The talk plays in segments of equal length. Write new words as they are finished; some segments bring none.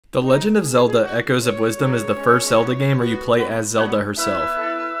The Legend of Zelda Echoes of Wisdom is the first Zelda game where you play as Zelda herself.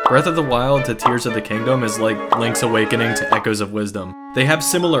 Breath of the Wild to Tears of the Kingdom is like Link's Awakening to Echoes of Wisdom. They have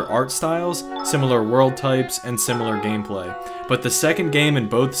similar art styles, similar world types, and similar gameplay. But the second game in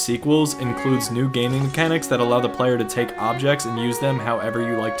both sequels includes new gaming mechanics that allow the player to take objects and use them however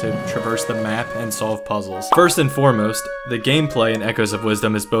you like to traverse the map and solve puzzles. First and foremost, the gameplay in Echoes of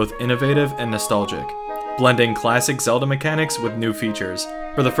Wisdom is both innovative and nostalgic, blending classic Zelda mechanics with new features.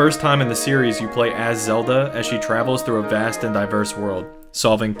 For the first time in the series, you play as Zelda as she travels through a vast and diverse world,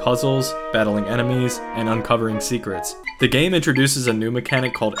 solving puzzles, battling enemies, and uncovering secrets. The game introduces a new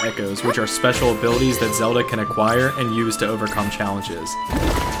mechanic called Echoes, which are special abilities that Zelda can acquire and use to overcome challenges.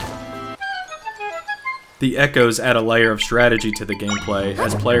 The Echoes add a layer of strategy to the gameplay,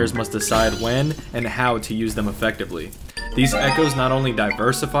 as players must decide when and how to use them effectively. These Echoes not only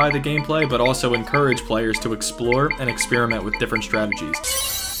diversify the gameplay, but also encourage players to explore and experiment with different strategies.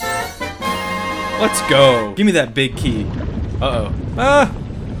 Let's go! Give me that big key. Uh-oh. Ah!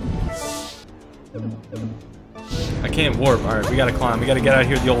 I can't warp. Alright, we gotta climb. We gotta get out of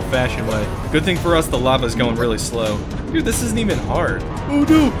here the old-fashioned way. Good thing for us, the lava's going really slow. Dude, this isn't even hard. Oh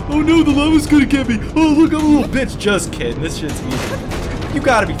no! Oh no, the lava's gonna get me! Oh look, I'm a little bitch! Just kidding. This shit's easy. You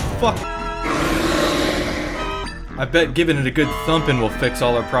gotta be fucking... I bet giving it a good thumping will fix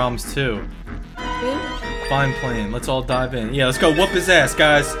all our problems too. Fine plan. Let's all dive in. Yeah, let's go whoop his ass,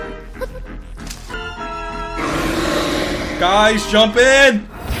 guys. Guys, jump in!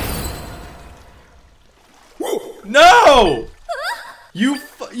 No! You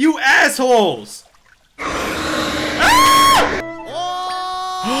assholes!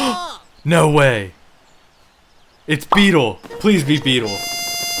 Ah! No way. It's Beetle. Please be Beetle.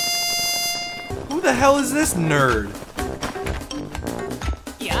 Who the hell is this nerd?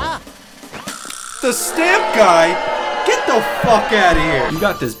 Yeah. The stamp guy? Get the fuck out of here! You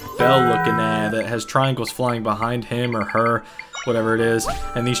got this bell-looking ad that has triangles flying behind him or her, whatever it is,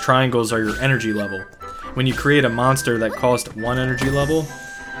 and these triangles are your energy level. When you create a monster that costs 1 energy level,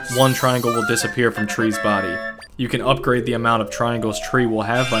 1 triangle will disappear from Tree's body. You can upgrade the amount of triangles Tree will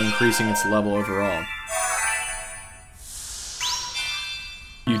have by increasing its level overall.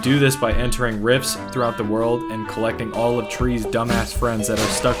 You do this by entering rifts throughout the world and collecting all of Tree's dumbass friends that are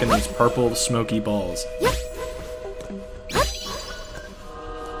stuck in these purple, smoky balls.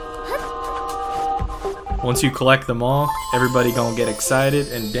 Once you collect them all, everybody gonna get excited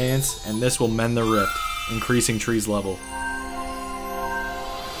and dance, and this will mend the rift, increasing Tree's level.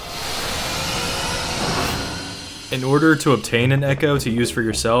 In order to obtain an echo to use for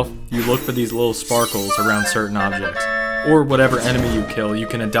yourself, you look for these little sparkles around certain objects. Or whatever enemy you kill, you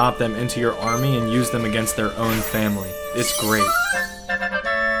can adopt them into your army and use them against their own family. It's great.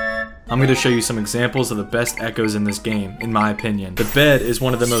 I'm going to show you some examples of the best echoes in this game, in my opinion. The bed is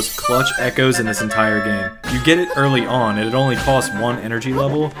one of the most clutch echoes in this entire game. You get it early on, and it only costs 1 energy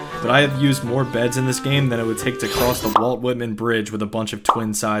level, but I have used more beds in this game than it would take to cross the Walt Whitman Bridge with a bunch of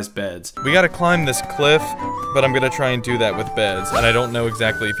twin-sized beds. We gotta climb this cliff, but I'm gonna try and do that with beds, and I don't know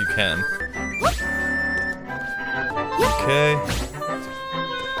exactly if you can. Okay.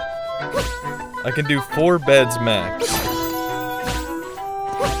 I can do 4 beds max.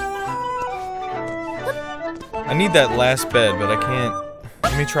 I need that last bed, but I can't...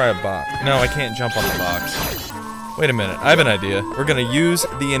 Let me try a box. No, I can't jump on the box. Wait a minute, I have an idea. We're gonna use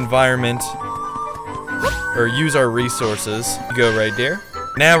the environment, or use our resources. You go right there.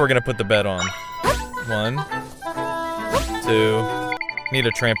 Now we're gonna put the bed on. 1, 2, need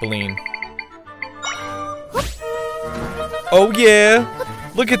a trampoline. Oh yeah!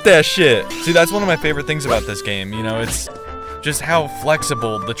 Look at that shit! See, that's one of my favorite things about this game, you know, it's just how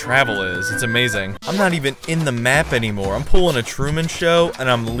flexible the travel is. It's amazing. I'm not even in the map anymore. I'm pulling a Truman Show and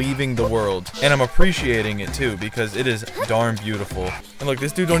I'm leaving the world. And I'm appreciating it too because it is darn beautiful. And look,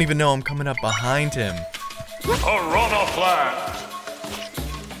 this dude don't even know I'm coming up behind him. Piranha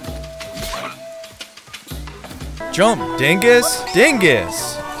Plant! Jump, dingus!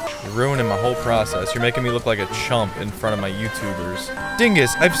 Dingus! You're ruining my whole process. You're making me look like a chump in front of my YouTubers.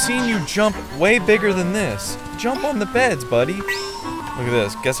 Dingus, I've seen you jump way bigger than this. Jump on the beds, buddy. Look at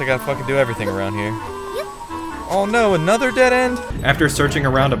this. Guess I gotta fucking do everything around here. Oh no, another dead end? After searching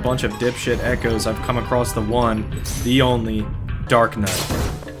around a bunch of dipshit echoes, I've come across the one, the only, Dark Knight.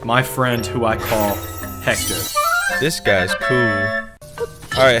 My friend who I call Hector. This guy's cool.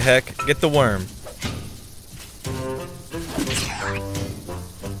 Alright, Heck, get the worm.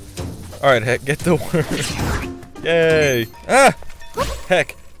 Alright, Heck, get the worm. Yay! Ah!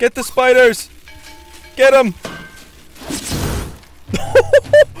 Heck, get the spiders! Get them!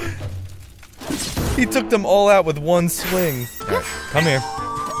 He took them all out with one swing. Alright, come here.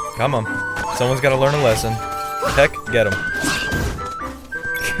 Come on. Someone's gotta learn a lesson. Heck, get him.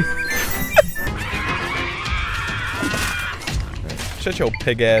 Shut your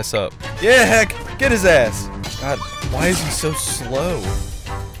pig ass up. Yeah, Heck, get his ass. God, why is he so slow?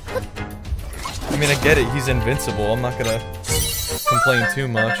 I mean, I get it, he's invincible. I'm not gonna complain too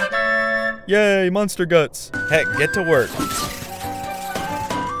much. Yay, monster guts. Heck, get to work.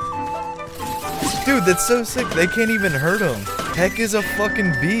 Dude, that's so sick. They can't even hurt him. Heck is a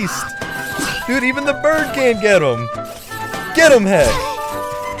fucking beast. Dude, even the bird can't get him. Get him, Heck.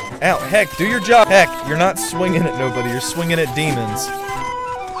 Ow, Heck, do your job. Heck, you're not swinging at nobody. You're swinging at demons.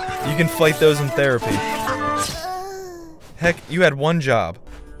 You can fight those in therapy. Heck, you had one job.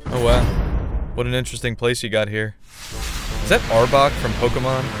 Oh, wow. What an interesting place you got here. Is that Arbok from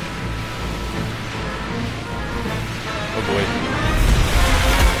Pokemon? Oh, boy.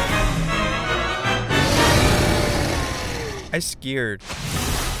 I scared.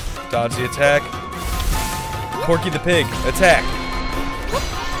 Dodge the attack. Porky the pig, attack.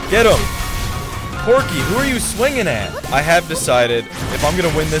 Get him. Porky, who are you swinging at? I have decided, if I'm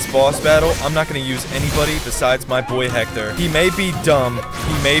gonna win this boss battle, I'm not gonna use anybody besides my boy Hector. He may be dumb,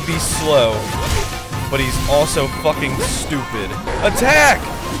 he may be slow, but he's also fucking stupid. Attack!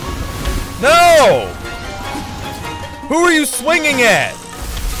 No! Who are you swinging at?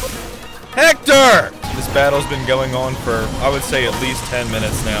 Hector! This battle's been going on for, I would say, at least 10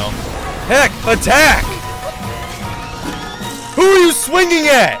 minutes now. Heck, attack! Who are you swinging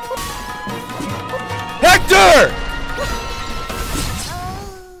at? Hector!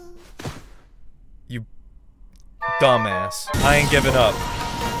 You dumbass. I ain't giving up.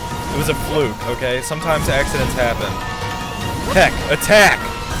 It was a fluke, okay? Sometimes accidents happen. Heck, attack!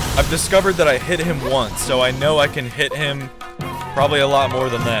 I've discovered that I hit him once, so I know I can hit him probably a lot more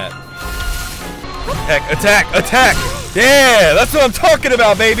than that. Heck, attack, attack! Yeah, that's what I'm talking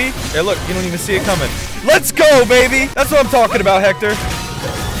about, baby! Yeah, look, you don't even see it coming. Let's go, baby! That's what I'm talking about, Hector.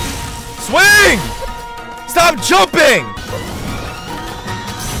 Swing! Stop jumping!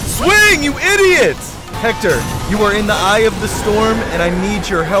 Swing, you idiots! Hector, you are in the eye of the storm, and I need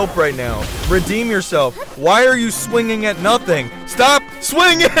your help right now. Redeem yourself. Why are you swinging at nothing? Stop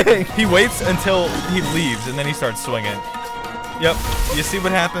swinging! He waits until he leaves, and then he starts swinging. Yep, you see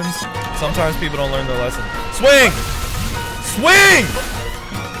what happens? Sometimes people don't learn their lesson. Swing! Swing!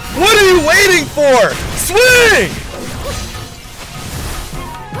 What are you waiting for? Swing!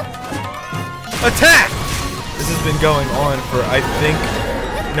 Attack! This has been going on for, I think,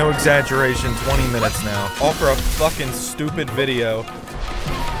 no exaggeration, 20 minutes now. All for a fucking stupid video.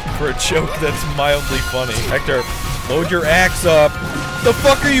 For a joke that's mildly funny. Hector, load your axe up. The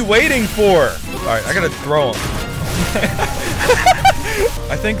fuck are you waiting for? Alright, I gotta throw him.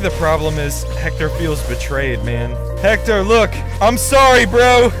 I think the problem is Hector feels betrayed, man. Hector, look, I'm sorry,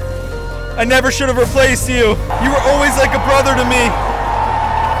 bro. I never should have replaced you. You were always like a brother to me.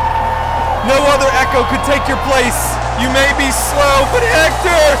 No other Echo could take your place. You may be slow, but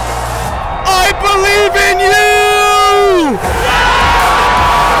Hector, I believe in you!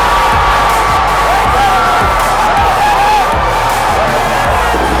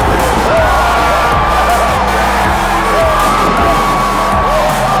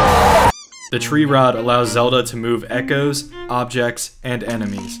 The tree rod allows Zelda to move echoes, objects, and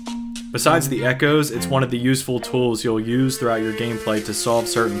enemies. Besides the echoes, it's one of the useful tools you'll use throughout your gameplay to solve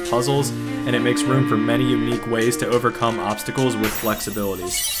certain puzzles, and it makes room for many unique ways to overcome obstacles with flexibility.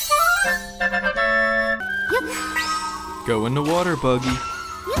 Go in the water, Buggy.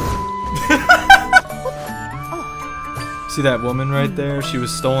 See that woman right there? She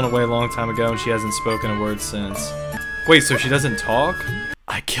was stolen away a long time ago and she hasn't spoken a word since. Wait, so she doesn't talk?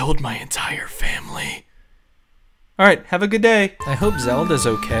 I killed my entire family. Alright, have a good day. I hope Zelda's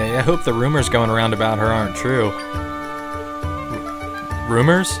okay. I hope the rumors going around about her aren't true.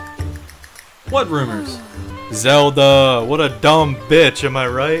 Rumors? What rumors? Zelda, what a dumb bitch, am I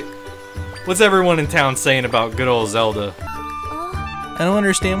right? What's everyone in town saying about good old Zelda? I don't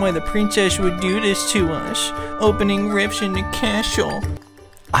understand why the princess would do this to us, opening rifts in the castle.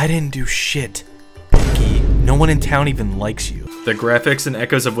 I didn't do shit, Pinky. No one in town even likes you. The graphics in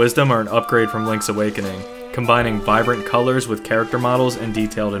Echoes of Wisdom are an upgrade from Link's Awakening, combining vibrant colors with character models and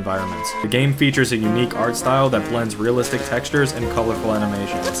detailed environments. The game features a unique art style that blends realistic textures and colorful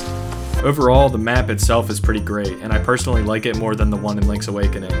animations. Overall, the map itself is pretty great, and I personally like it more than the one in Link's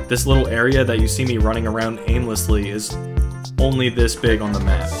Awakening. This little area that you see me running around aimlessly is only this big on the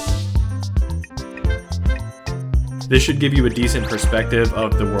map. This should give you a decent perspective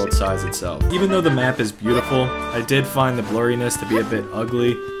of the world size itself. Even though the map is beautiful, I did find the blurriness to be a bit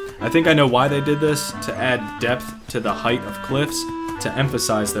ugly. I think I know why they did this, to add depth to the height of cliffs, to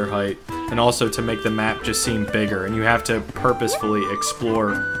emphasize their height, and also to make the map just seem bigger, and you have to purposefully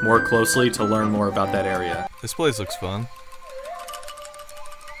explore more closely to learn more about that area. This place looks fun.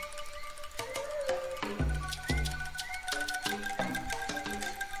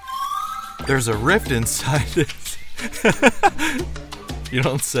 There's a rift inside it. You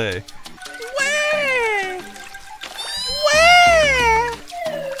don't say.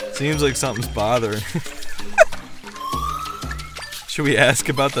 Seems like something's bothering. Should we ask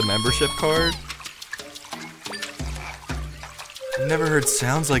about the membership card? I've never heard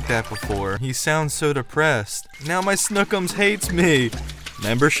sounds like that before. He sounds so depressed. Now my Snookums hates me.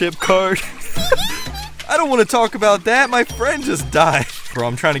 Membership card? I don't want to talk about that. My friend just died. Bro,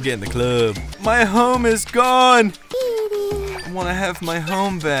 I'm trying to get in the club. My home is gone. I want to have my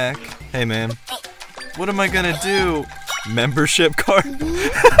home back. Hey, man. What am I gonna do? Membership card?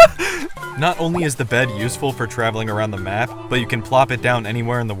 Not only is the bed useful for traveling around the map, but you can plop it down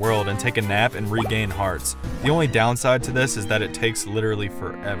anywhere in the world and take a nap and regain hearts. The only downside to this is that it takes literally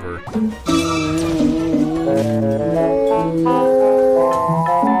forever.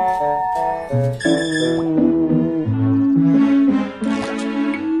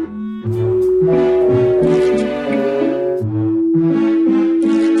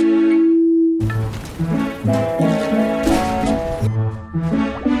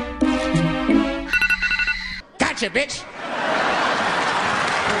 Bitch.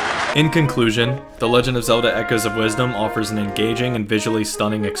 In conclusion, The Legend of Zelda Echoes of Wisdom offers an engaging and visually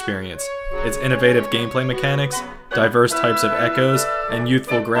stunning experience. Its innovative gameplay mechanics, diverse types of echoes, and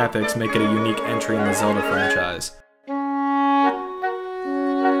youthful graphics make it a unique entry in the Zelda franchise.